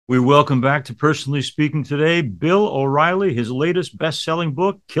We welcome back to Personally Speaking today, Bill O'Reilly, his latest best-selling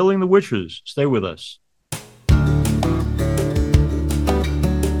book, Killing the Witches. Stay with us.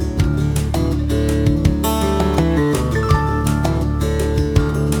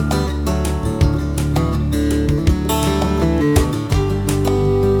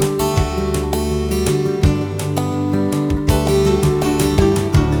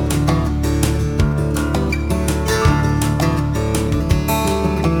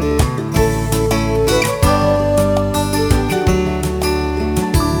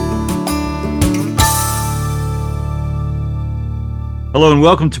 Hello and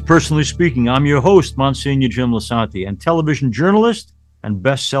welcome to Personally Speaking. I'm your host, Monsignor Jim Lisanti, and television journalist and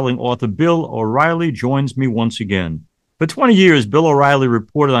best-selling author Bill O'Reilly joins me once again. For 20 years, Bill O'Reilly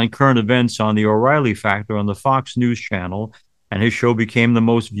reported on current events on the O'Reilly Factor on the Fox News Channel, and his show became the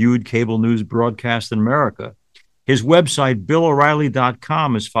most viewed cable news broadcast in America. His website,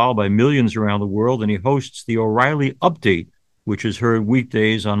 BillO'Reilly.com, is followed by millions around the world, and he hosts the O'Reilly Update, which is heard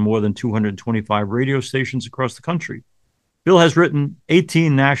weekdays on more than 225 radio stations across the country. Bill has written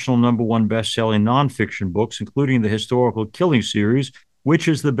 18 national #1 best-selling nonfiction books, including the historical Killing series, which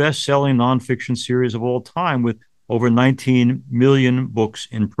is the best-selling nonfiction series of all time, with over 19 million books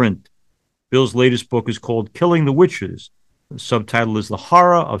in print. Bill's latest book is called Killing the Witches. The subtitle is The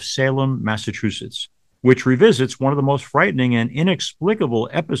Horror of Salem, Massachusetts, which revisits one of the most frightening and inexplicable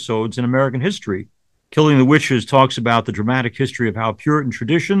episodes in American history. Killing the Witches talks about the dramatic history of how Puritan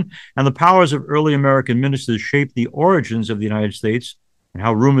tradition and the powers of early American ministers shaped the origins of the United States, and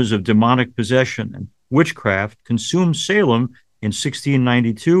how rumors of demonic possession and witchcraft consumed Salem in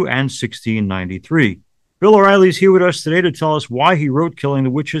 1692 and 1693. Bill O'Reilly is here with us today to tell us why he wrote Killing the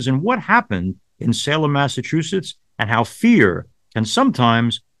Witches and what happened in Salem, Massachusetts, and how fear can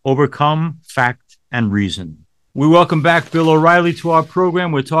sometimes overcome fact and reason. We welcome back Bill O'Reilly to our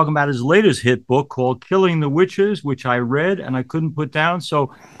program. We're talking about his latest hit book called Killing the Witches, which I read and I couldn't put down.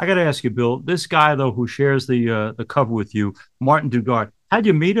 So I got to ask you, Bill, this guy, though, who shares the cover with you, Martin Dugard, how'd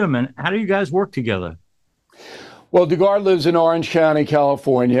you meet him and how do you guys work together? Well, Dugard lives in Orange County,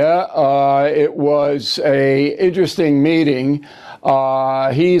 California. It was a interesting meeting.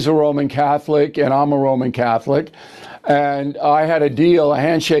 He's a Roman Catholic and I'm a Roman Catholic. And I had a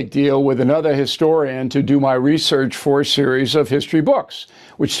handshake deal with another historian to do my research for a series of history books,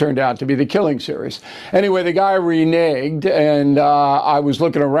 which turned out to be the Killing series. Anyway, the guy reneged, and I was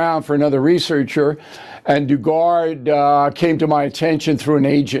looking around for another researcher, and Dugard came to my attention through an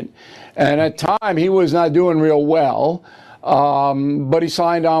agent. And at the time, he was not doing real well, but he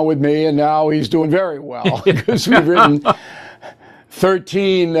signed on with me, and now he's doing very well because we've written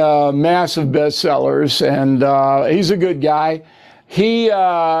 13 massive bestsellers, and he's a good guy.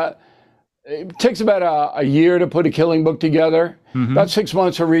 It takes about a year to put a Killing book together, about 6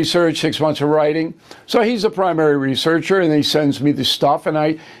 months of research, 6 months of writing. So he's the primary researcher, and he sends me the stuff, and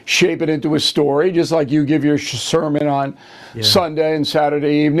I shape it into a story, just like you give your sermon on Sunday and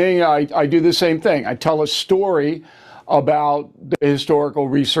Saturday evening. I do the same thing. I tell a story about the historical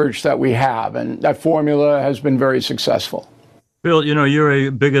research that we have, and that formula has been very successful. Bill, you know, you're a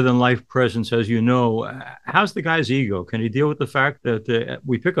bigger-than-life presence, as you know. How's the guy's ego? Can he deal with the fact that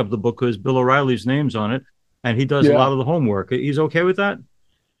we pick up the book because Bill O'Reilly's name's on it, and he does a lot of the homework? He's okay with that?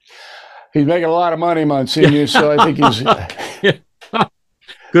 He's making a lot of money, Monsignor, so I think he's...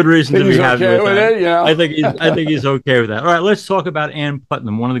 Good reason to be happy okay with that. It, you know? I think he's okay with that. All right, let's talk about Ann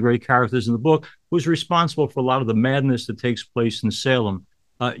Putnam, one of the great characters in the book, who's responsible for a lot of the madness that takes place in Salem.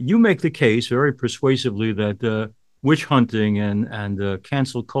 You make the case very persuasively that witch hunting and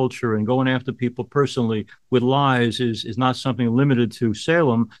cancel culture and going after people personally with lies is not something limited to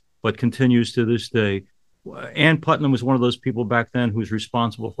Salem, but continues to this day. Ann Putnam was one of those people back then who's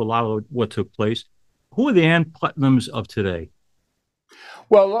responsible for a lot of what took place. Who are the Ann Putnams of today?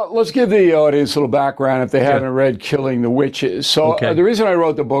 Well, let's give the audience a little background if they haven't read Killing the Witches. So the reason I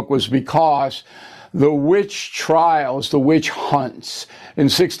wrote the book was because the witch trials, the witch hunts in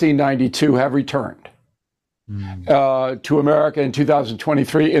 1692 have returned to America in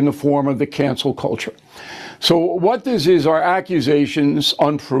 2023 in the form of the cancel culture. So what this is are accusations,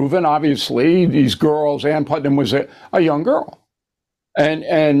 unproven, obviously. These girls, Ann Putnam was a young girl.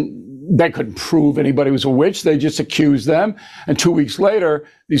 And they couldn't prove anybody was a witch. They just accused them. And 2 weeks later,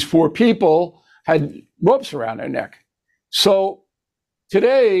 these four people had ropes around their neck. So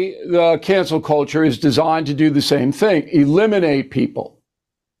today, the cancel culture is designed to do the same thing, eliminate people.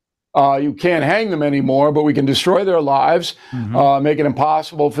 You can't hang them anymore, but we can destroy their lives, make it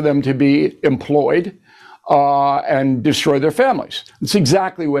impossible for them to be employed, and destroy their families. It's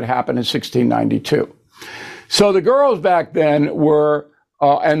exactly what happened in 1692. So the girls back then were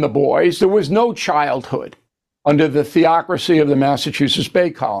and the boys. There was no childhood under the theocracy of the Massachusetts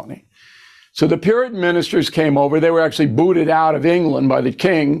Bay Colony. So the Puritan ministers came over. They were actually booted out of England by the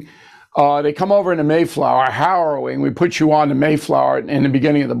king. They come over into Mayflower, harrowing. We put you on to Mayflower in the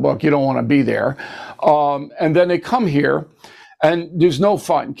beginning of the book. You don't want to be there. And then they come here, and there's no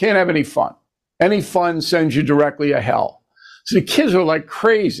fun. Can't have any fun. Any fun sends you directly to hell. So the kids are like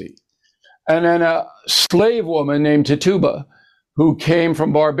crazy. And then a slave woman named Tituba, who came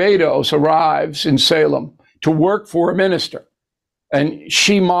from Barbados, arrives in Salem to work for a minister. And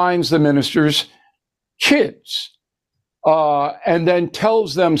she minds the minister's kids. And then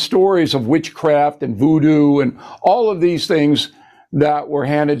tells them stories of witchcraft and voodoo and all of these things that were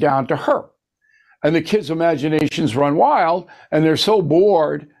handed down to her. And the kids' imaginations run wild, and they're so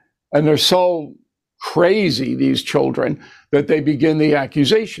bored and they're so crazy, these children, that they begin the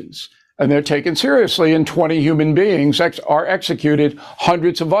accusations. And they're taken seriously, and 20 human beings are executed,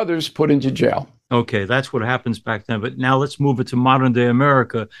 hundreds of others put into jail. Okay, that's what happens back then. But now let's move it to modern day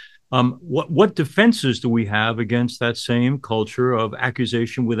America. What defenses do we have against that same culture of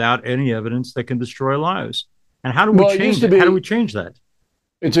accusation without any evidence that can destroy lives? And how do we change it? How do we change that?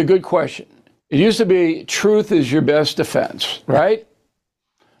 It's a good question. It used to be truth is your best defense, right?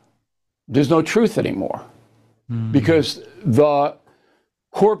 There's no truth anymore because the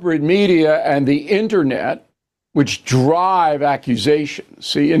corporate media and the internet, which drive accusations.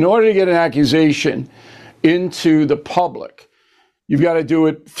 See, in order to get an accusation into the public, you've got to do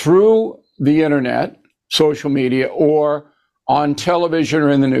it through the internet, social media, or on television or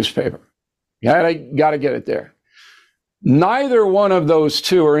in the newspaper. You got to get it there. Neither one of those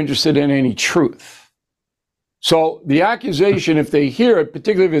two are interested in any truth. So the accusation, if they hear it,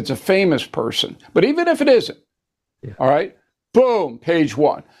 particularly if it's a famous person, but even if it isn't, all right, boom, page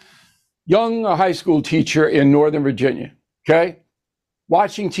one. Young high school teacher in Northern Virginia, okay?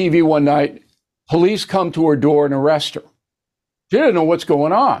 Watching TV one night, police come to her door and arrest her. She didn't know what's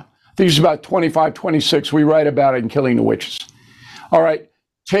going on. I think she's about 25, 26. We write about it in Killing the Witches. All right,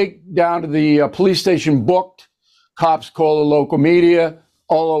 take down to the police station, booked. Cops call the local media,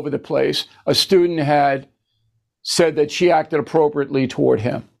 all over the place. A student had said that she acted appropriately toward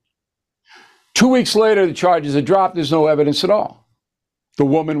him. 2 weeks later, the charges are dropped. There's no evidence at all. The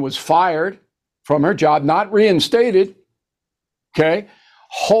woman was fired from her job, not reinstated. Okay.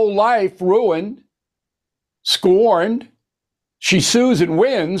 Whole life ruined, scorned. She sues and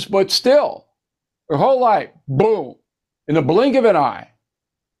wins, but still, her whole life, boom, in the blink of an eye.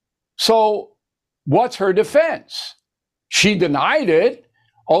 So what's her defense? She denied it.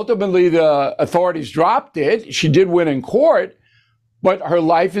 Ultimately, the authorities dropped it. She did win in court, but her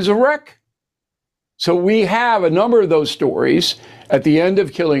life is a wreck. So we have a number of those stories at the end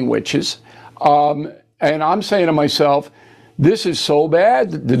of Killing Witches. And I'm saying to myself, this is so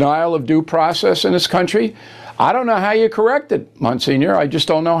bad, the denial of due process in this country. I don't know how you correct it, Monsignor. I just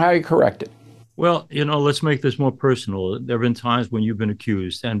don't know how you correct it. Well, let's make this more personal. There have been times when you've been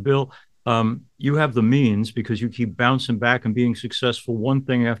accused. And Bill, you have the means because you keep bouncing back and being successful one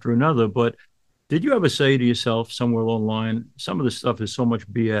thing after another. But did you ever say to yourself somewhere along the line, some of this stuff is so much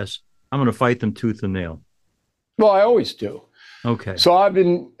BS, I'm going to fight them tooth and nail? Well, I always do. Okay. So I've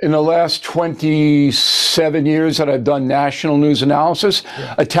been, in the last 27 years that I've done national news analysis,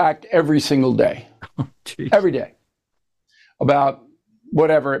 attacked every single day. Every day. About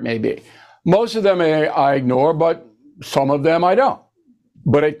whatever it may be. Most of them I ignore, but some of them I don't.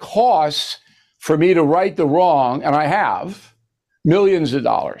 But it costs for me to right the wrong, and I have, millions of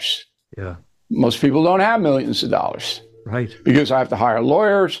dollars. Yeah. Most people don't have millions of dollars. Right. Because I have to hire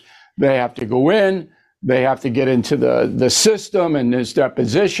lawyers, they have to go in, they have to get into the system, and there's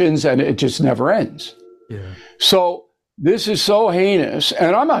depositions, and it just never ends. Yeah. So this is so heinous,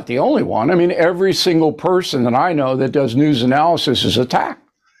 and I'm not the only one. I mean, every single person that I know that does news analysis is attacked.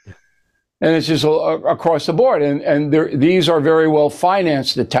 Yeah. And it's just across the board. And these are very well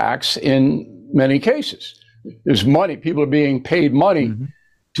financed attacks in many cases. There's money. People are being paid money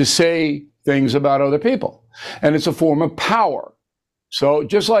to say things about other people. And it's a form of power. So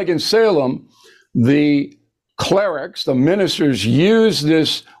just like in Salem, the clerics, the ministers, use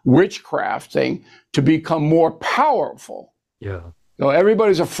this witchcraft thing to become more powerful. Yeah. So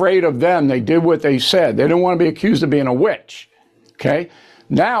everybody's afraid of them. They did what they said. They didn't want to be accused of being a witch. Okay?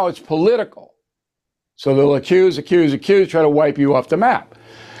 Now it's political. So they'll accuse, try to wipe you off the map.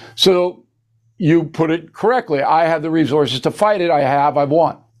 So you put it correctly. I have the resources to fight it. I've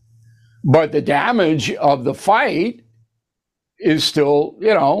won. But the damage of the fight is still,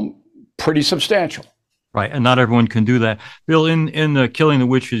 pretty substantial. Right, and not everyone can do that. Bill, in Killing the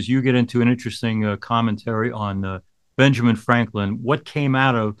Witches, you get into an interesting commentary on Benjamin Franklin. What came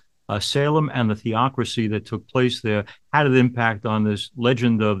out of Salem and the theocracy that took place there? How did it impact on this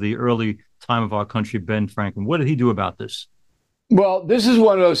legend of the early time of our country, Ben Franklin? What did he do about this? Well, this is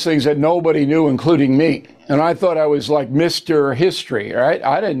one of those things that nobody knew, including me. And I thought I was like Mr. History, right?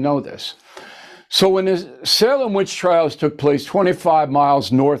 I didn't know this. So when the Salem witch trials took place 25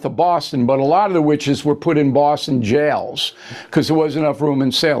 miles north of Boston, but a lot of the witches were put in Boston jails because there wasn't enough room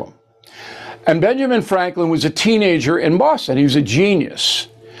in Salem. And Benjamin Franklin was a teenager in Boston. He was a genius.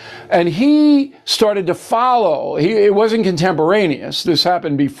 And he started to follow. It wasn't contemporaneous. This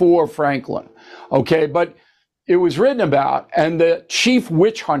happened before Franklin, okay? But it was written about, and the chief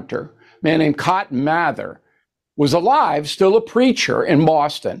witch hunter, a man named Cotton Mather, was alive, still a preacher in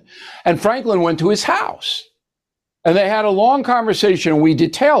Boston. And Franklin went to his house. And they had a long conversation, and we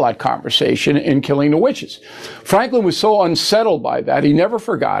detail that conversation in Killing the Witches. Franklin was so unsettled by that, he never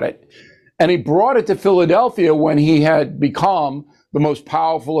forgot it. And he brought it to Philadelphia when he had become the most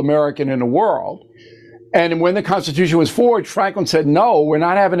powerful American in the world. And when the Constitution was forged, Franklin said, no, we're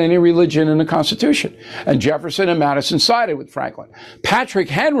not having any religion in the Constitution. And Jefferson and Madison sided with Franklin. Patrick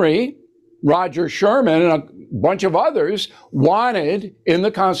Henry, Roger Sherman, and a bunch of others wanted in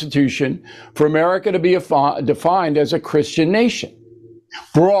the Constitution for America to be defined as a Christian nation.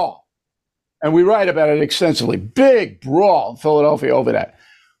 Brawl. And we write about it extensively. Big brawl in Philadelphia over that.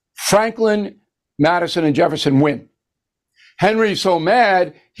 Franklin, Madison, and Jefferson win. Henry's so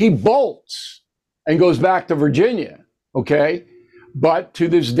mad, he bolts and goes back to Virginia, okay? But to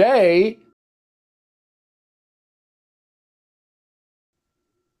this day,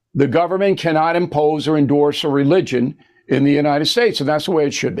 the government cannot impose or endorse a religion in the United States, and that's the way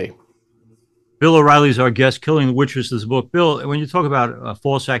it should be. Bill O'Reilly's our guest. Killing the Witches is the book. Bill, when you talk about a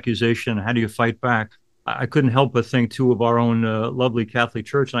false accusation, how do you fight back? I couldn't help but think, too, of our own lovely Catholic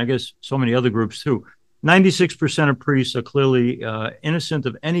Church, and I guess so many other groups, too. 96% of priests are clearly innocent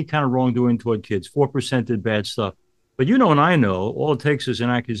of any kind of wrongdoing toward kids. 4% did bad stuff. But you know and I know, all it takes is an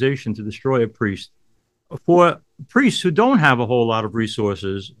accusation to destroy a priest. For priests who don't have a whole lot of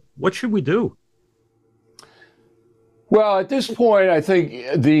resources, what should we do? Well, at this point, I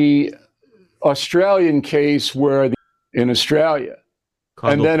think the Australian case where in Australia,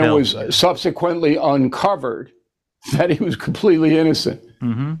 Cardinal and then Pell, it was subsequently uncovered that he was completely innocent.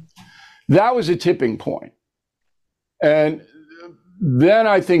 Mm-hmm. That was a tipping point. And then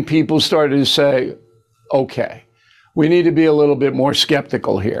I think people started to say, okay, we need to be a little bit more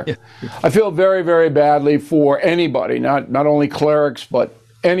skeptical here. Yeah. I feel very, very badly for anybody, not only clerics, but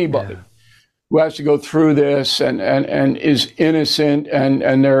anybody who has to go through this and is innocent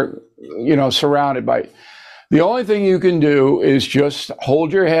and they're, surrounded by it. The only thing you can do is just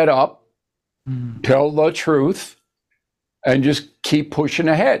hold your head up, tell the truth, and just keep pushing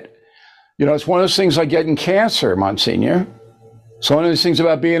ahead. It's one of those things like getting cancer, Monsignor. It's one of those things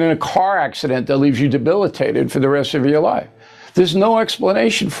about being in a car accident that leaves you debilitated for the rest of your life. There's no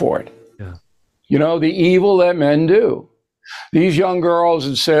explanation for it. Yeah. The evil that men do. These young girls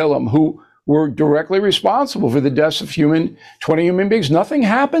in Salem who were directly responsible for the deaths of 20 human beings, nothing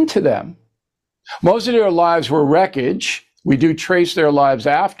happened to them. Most of their lives were wreckage. We do trace their lives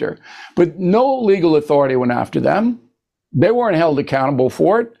after, but no legal authority went after them. They weren't held accountable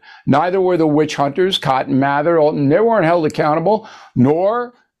for it. Neither were the witch hunters, Cotton Mather, Alton. They weren't held accountable,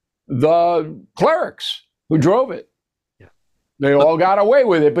 nor the clerics who drove it. Yeah. They all got away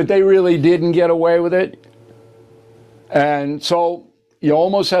with it, but they really didn't get away with it. And so you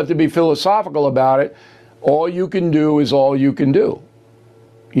almost have to be philosophical about it. All you can do is all you can do.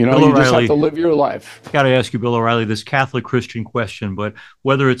 You just have to live your life. Got to ask you, Bill O'Reilly, this Catholic Christian question, but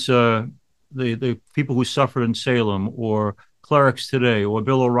whether it's the people who suffered in Salem or clerics today or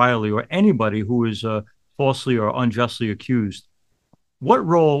Bill O'Reilly or anybody who is falsely or unjustly accused, what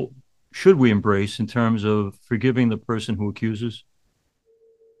role should we embrace in terms of forgiving the person who accuses?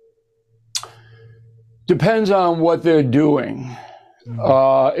 Depends on what they're doing.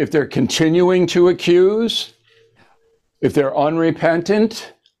 If they're continuing to accuse, if they're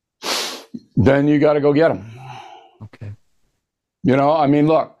unrepentant, then you got to go get them. Okay.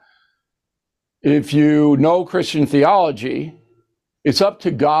 Look, if you know Christian theology, it's up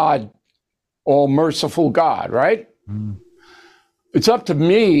to God, all merciful God, right? Mm. It's up to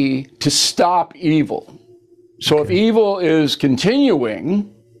me to stop evil. So if evil is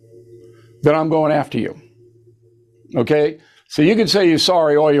continuing, then I'm going after you. Okay? So you can say you're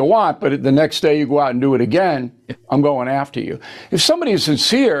sorry all you want, but the next day you go out and do it again, I'm going after you. If somebody is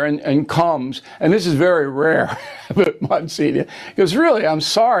sincere and comes, and this is very rare, but Monsignor goes, really, I'm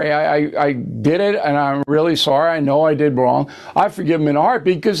sorry, I did it, and I'm really sorry, I know I did wrong. I forgive him in a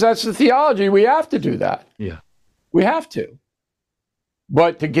heartbeat, because that's the theology, we have to do that. Yeah. We have to.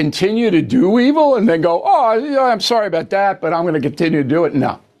 But to continue to do evil and then go, oh, yeah, I'm sorry about that, but I'm going to continue to do it.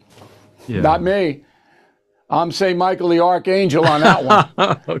 No, not me. I'm St. Michael the Archangel on that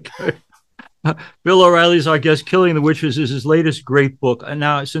one. Okay. Bill O'Reilly's our guest. Killing the Witches is his latest great book. And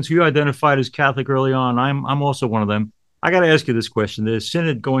now, since you identified as Catholic early on, I'm also one of them. I got to ask you this question. There's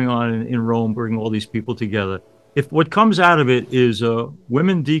synod going on in Rome, bringing all these people together. If what comes out of it is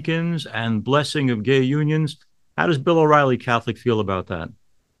women deacons and blessing of gay unions, how does Bill O'Reilly Catholic feel about that?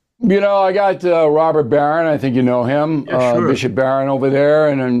 You know, I got Robert Barron. I think you know him, sure. Bishop Barron over there,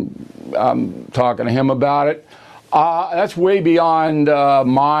 and I'm talking to him about it. That's way beyond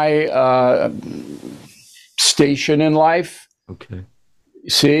my station in life. Okay.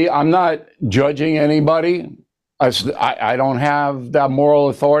 See, I'm not judging anybody. I don't have that moral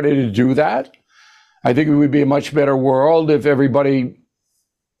authority to do that. I think it would be a much better world if everybody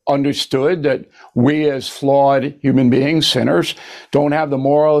understood that we as flawed human beings, sinners, don't have the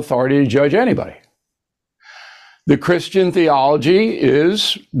moral authority to judge anybody. The Christian theology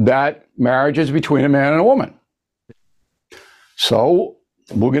is that marriage is between a man and a woman. So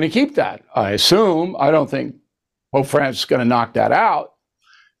we're going to keep that. I assume. I don't think Pope Francis is going to knock that out.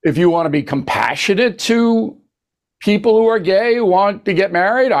 If you want to be compassionate to people who are gay, who want to get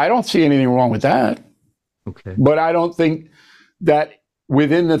married, I don't see anything wrong with that. Okay. But I don't think that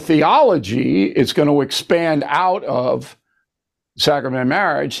within the theology, it's going to expand out of sacrament of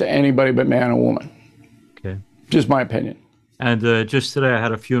marriage to anybody but man and woman. Okay. Just my opinion. And just today I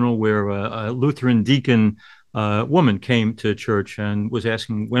had a funeral where a Lutheran deacon woman came to church and was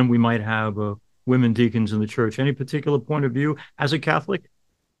asking when we might have women deacons in the church. Any particular point of view as a Catholic?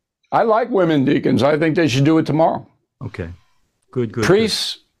 I like women deacons. I think they should do it tomorrow. Okay. Good.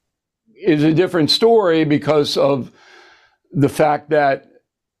 Priests is a different story because of the fact that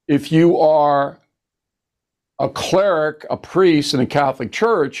if you are a cleric, a priest in a Catholic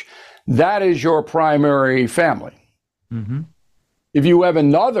church, that is your primary family. Mm-hmm. If you have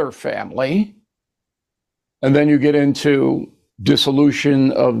another family, and then you get into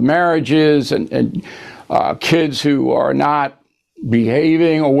dissolution of marriages and kids who are not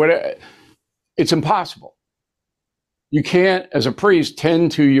behaving or whatever, it's impossible. You can't, as a priest,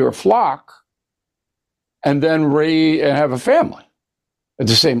 tend to your flock and then have a family at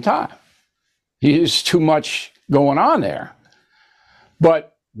the same time. There's too much going on there.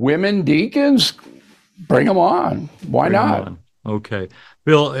 But women deacons, bring them on. Why not? Okay.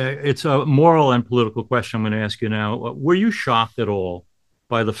 Bill, it's a moral and political question I'm going to ask you now. Were you shocked at all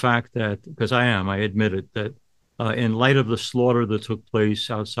by the fact that, because I admit it, that in light of the slaughter that took place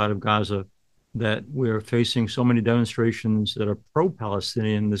outside of Gaza, that we're facing so many demonstrations that are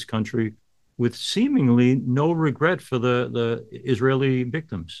pro-Palestinian in this country with seemingly no regret for the Israeli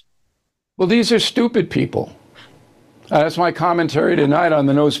victims? Well, these are stupid people. That's my commentary tonight on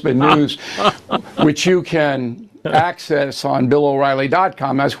the No Spin News, which you can access on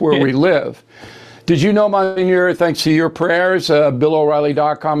BillO'Reilly.com. That's where we live. Did you know, Monsignor, thanks to your prayers,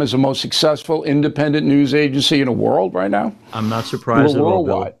 BillO'Reilly.com is the most successful independent news agency in the world right now? I'm not surprised at all,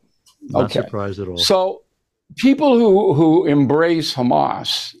 Bill. Not Okay. surprised at all. So people who embrace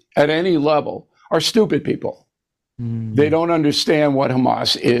Hamas at any level are stupid people. They don't understand what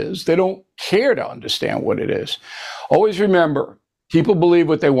Hamas is. They don't care to understand what it is. Always remember, people believe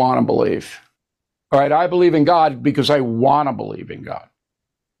what they want to believe. All right, I believe in God because I want to believe in God.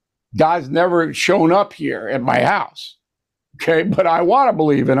 God's never shown up here at my house, okay? But I want to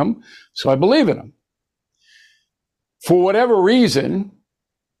believe in him, so I believe in him. For whatever reason,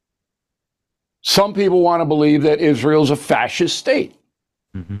 some people want to believe that Israel's a fascist state.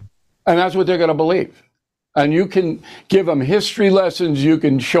 Mm-hmm. And that's what they're going to believe. And you can give them history lessons, you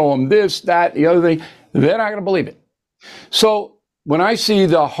can show them this, that, the other thing. They're not going to believe it. So when I see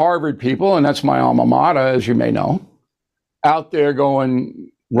the Harvard people, and that's my alma mater, as you may know, out there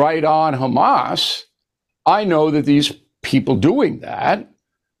going right on Hamas, I know that these people doing that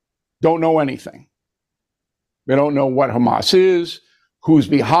don't know anything. They don't know what Hamas is, who's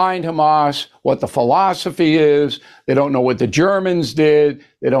behind Hamas, what the philosophy is. They don't know what the Germans did.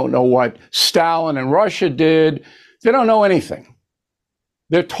 They don't know what Stalin and Russia did. They don't know anything.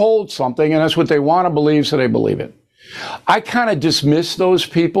 They're told something, and that's what they want to believe, so they believe it. I kind of dismiss those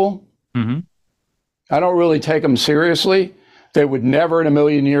people. Mm-hmm. I don't really take them seriously. They would never in a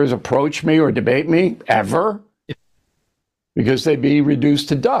million years approach me or debate me, ever, because they'd be reduced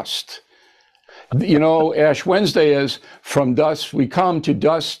to dust. You know, Ash Wednesday is from dust we come, to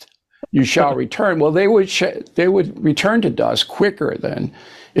dust you shall return. Well, they would return to dust quicker than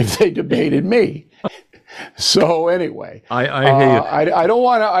if they debated me. So anyway, I hear you. I don't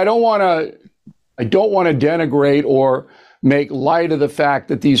want to I don't want to denigrate or make light of the fact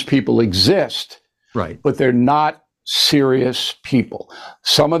that these people exist. Right. But they're not serious people.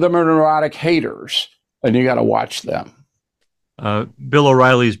 Some of them are neurotic haters, and you got to watch them. Bill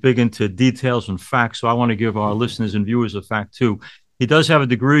O'Reilly is big into details and facts, so I want to give our listeners and viewers a fact too. He does have a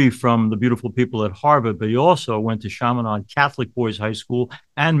degree from the beautiful people at Harvard, but he also went to Chaminade Catholic Boys High School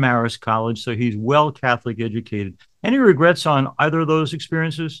and Marist College, so he's well Catholic educated. Any regrets on either of those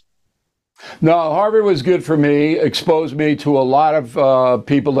experiences? No, Harvard was good for me, exposed me to a lot of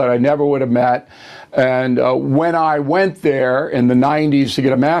people that I never would have met. And when I went there in the 90s to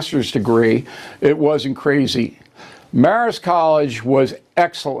get a master's degree, it wasn't crazy. Marist College was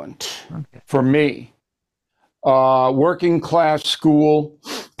excellent for me. Working class school,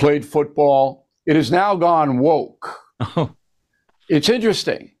 played football. It has now gone woke. Oh. It's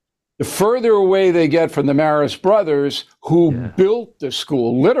interesting. The further away they get from the Marist brothers, who built the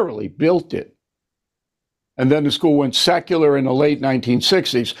school, literally built it, and then the school went secular in the late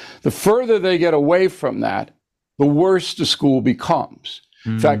 1960s, the further they get away from that, the worse the school becomes.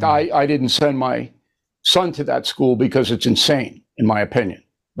 In fact, I didn't send my son to that school because it's insane, in my opinion,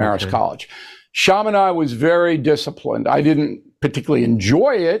 Marist College. Chaminade was very disciplined. I didn't particularly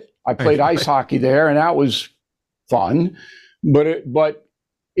enjoy it. I played ice hockey there, and that was fun, but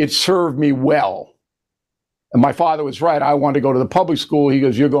it served me well. And my father was right. I wanted to go to the public school. He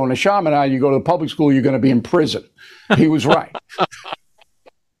goes, you're going to Chaminade. You go to the public school, you're going to be in prison. He was right.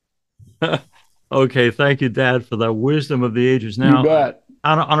 Okay. Thank you, Dad, for that wisdom of the ages. Now, you bet.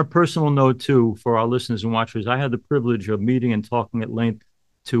 On a personal note, too, for our listeners and watchers, I had the privilege of meeting and talking at length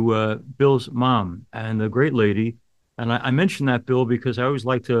to Bill's mom, and a great lady. And I mentioned that, Bill, because I always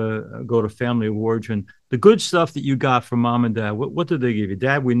like to go to family awards and the good stuff that you got from Mom and Dad. What did they give you?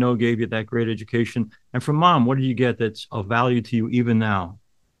 Dad, we know, gave you that great education. And from Mom, what did you get that's of value to you even now?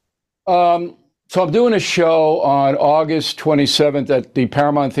 So I'm doing a show on August 27th at the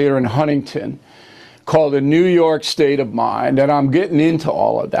Paramount Theater in Huntington called The New York State of Mind. And I'm getting into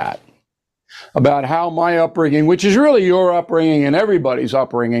all of that, about how my upbringing, which is really your upbringing and everybody's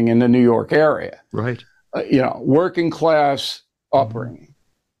upbringing in the New York area. Right. Working class upbringing,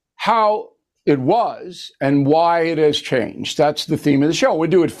 how it was and why it has changed. That's the theme of the show. We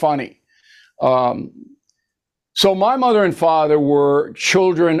do it funny. So my mother and father were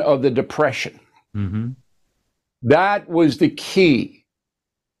children of the Depression. Mm-hmm. That was the key.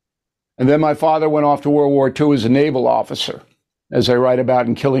 And then my father went off to World War II as a naval officer, as I write about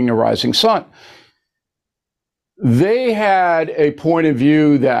in Killing the Rising Sun. They had a point of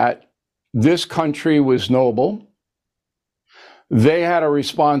view that this country was noble. They had a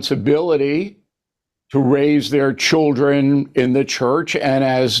responsibility to raise their children in the church and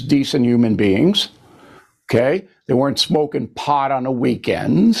as decent human beings. Okay? They weren't smoking pot on the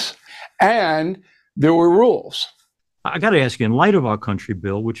weekends. And there were rules. I got to ask you, in light of our country,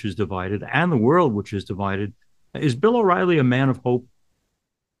 Bill, which is divided, and the world, which is divided, is Bill O'Reilly a man of hope?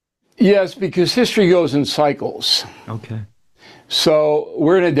 Yes, because history goes in cycles. Okay. So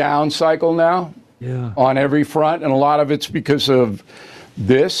we're in a down cycle now on every front, and a lot of it's because of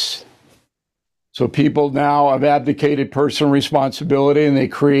this. So people now have abdicated personal responsibility, and they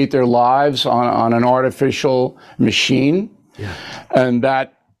create their lives on an artificial machine. Yeah. And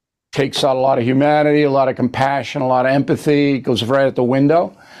that takes out a lot of humanity, a lot of compassion, a lot of empathy. It goes right out the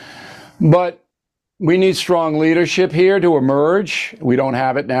window. But we need strong leadership here to emerge. We don't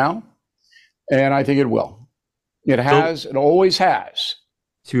have it now, and I think it will. It has. It always has.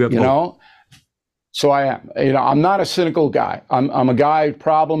 So So I am. I'm not a cynical guy. I'm a guy who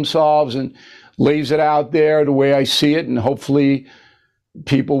problem solves and lays it out there the way I see it, and hopefully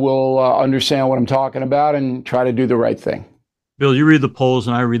people will understand what I'm talking about and try to do the right thing. Bill, you read the polls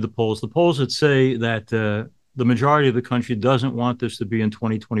and I read the polls. The polls that say that the majority of the country doesn't want this to be in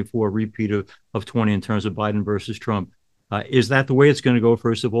 2024 a repeat of 20 in terms of Biden versus Trump. Is that the way it's going to go,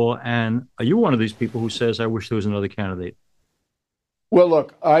 first of all? And are you one of these people who says, I wish there was another candidate? Well,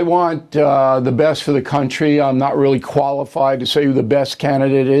 look, I want the best for the country. I'm not really qualified to say who the best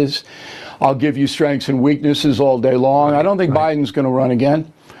candidate is. I'll give you strengths and weaknesses all day long. I don't think Biden's going to run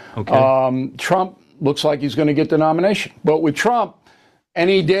again. Okay. Trump looks like he's going to get the nomination. But with Trump,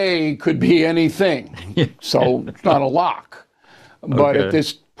 any day could be anything. So it's not a lock. But at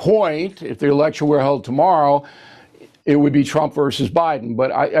this point, if the election were held tomorrow, it would be Trump versus Biden.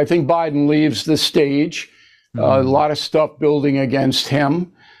 But I think Biden leaves the stage. A lot of stuff building against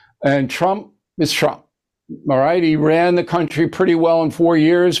him. And Trump is Trump. All right. He ran the country pretty well in 4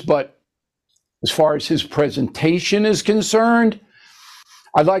 years. But as far as his presentation is concerned,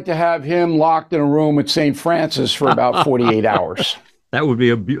 I'd like to have him locked in a room with St. Francis for about 48 hours. That would be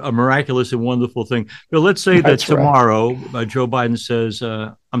a miraculous and wonderful thing. But let's say that tomorrow Joe Biden says,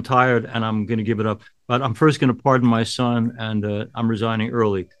 I'm tired and I'm going to give it up, but I'm first going to pardon my son and I'm resigning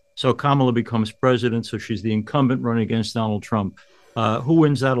early. So Kamala becomes president. So she's the incumbent running against Donald Trump. Who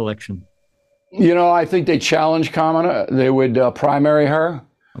wins that election? I think they challenge Kamala. They would primary her.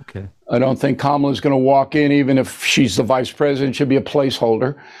 Okay. I don't think Kamala's going to walk in, even if she's the vice president. She'll be a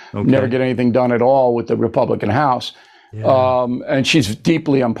placeholder. Okay. Never get anything done at all with the Republican House. Yeah. And she's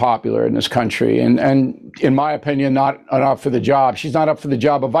deeply unpopular in this country. And in my opinion, not up for the job. She's not up for the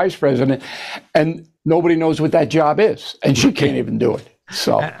job of vice president. And nobody knows what that job is. And she can't even do it.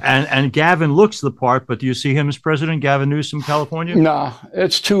 So and Gavin looks the part, but do you see him as president, Gavin Newsom, California? No,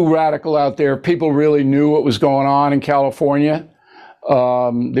 it's too radical out there. If people really knew what was going on in California,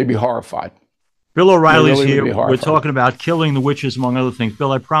 they'd be horrified. Bill O'Reilly's here. We're talking about killing the witches, among other things.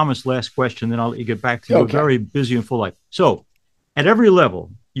 Bill, I promise last question, then I'll get back to you. Okay. You're very busy and full life. So at every level,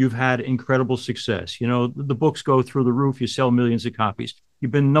 you've had incredible success. The books go through the roof. You sell millions of copies.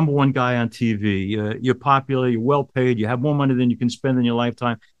 You've been number one guy on TV. You're popular. You're well paid. You have more money than you can spend in your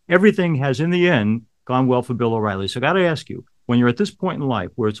lifetime. Everything has, in the end, gone well for Bill O'Reilly. So I got to ask you, when you're at this point in life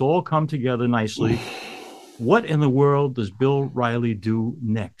where it's all come together nicely, what in the world does Bill O'Reilly do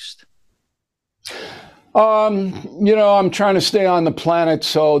next? I'm trying to stay on the planet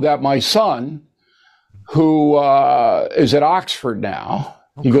so that my son, who is at Oxford now,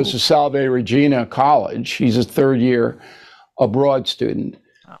 he goes to Salve Regina College. He's a third year abroad student.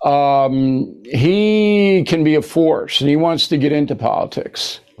 He can be a force, and he wants to get into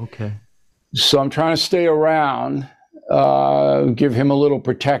politics. Okay. So I'm trying to stay around, give him a little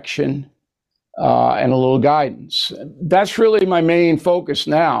protection and a little guidance. That's really my main focus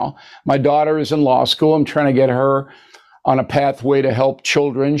now. My daughter is in law school. I'm trying to get her on a pathway to help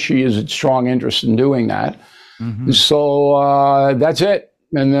children. She has a strong interest in doing that. Mm-hmm. So that's it.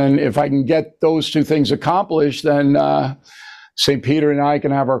 And then if I can get those two things accomplished, then St. Peter and I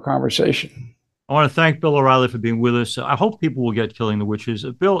can have our conversation. I want to thank Bill O'Reilly for being with us. I hope people will get Killing the Witches.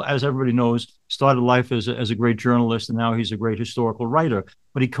 Bill, as everybody knows, started life as a great journalist, and now he's a great historical writer.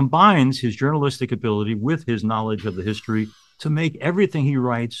 But he combines his journalistic ability with his knowledge of the history to make everything he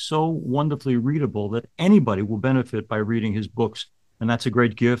writes so wonderfully readable that anybody will benefit by reading his books. And that's a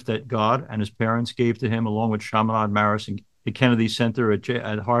great gift that God and his parents gave to him, along with Chaminade Maris and the Kennedy Center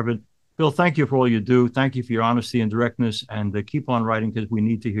at Harvard. Bill, thank you for all you do. Thank you for your honesty and directness, and keep on writing because we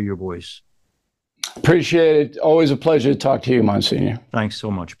need to hear your voice. Appreciate it. Always a pleasure to talk to you, Monsignor. Thanks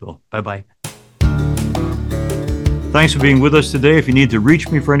so much, Bill. Bye-bye. Thanks for being with us today. If you need to reach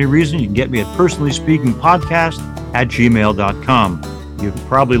me for any reason, you can get me at personallyspeakingpodcast@gmail.com. You can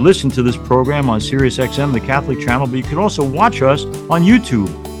probably listen to this program on SiriusXM, the Catholic channel, but you can also watch us on YouTube.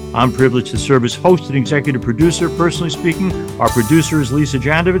 I'm privileged to serve as host and executive producer, Personally Speaking. Our producer is Lisa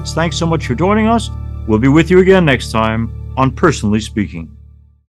Jandovitz. Thanks so much for joining us. We'll be with you again next time on Personally Speaking.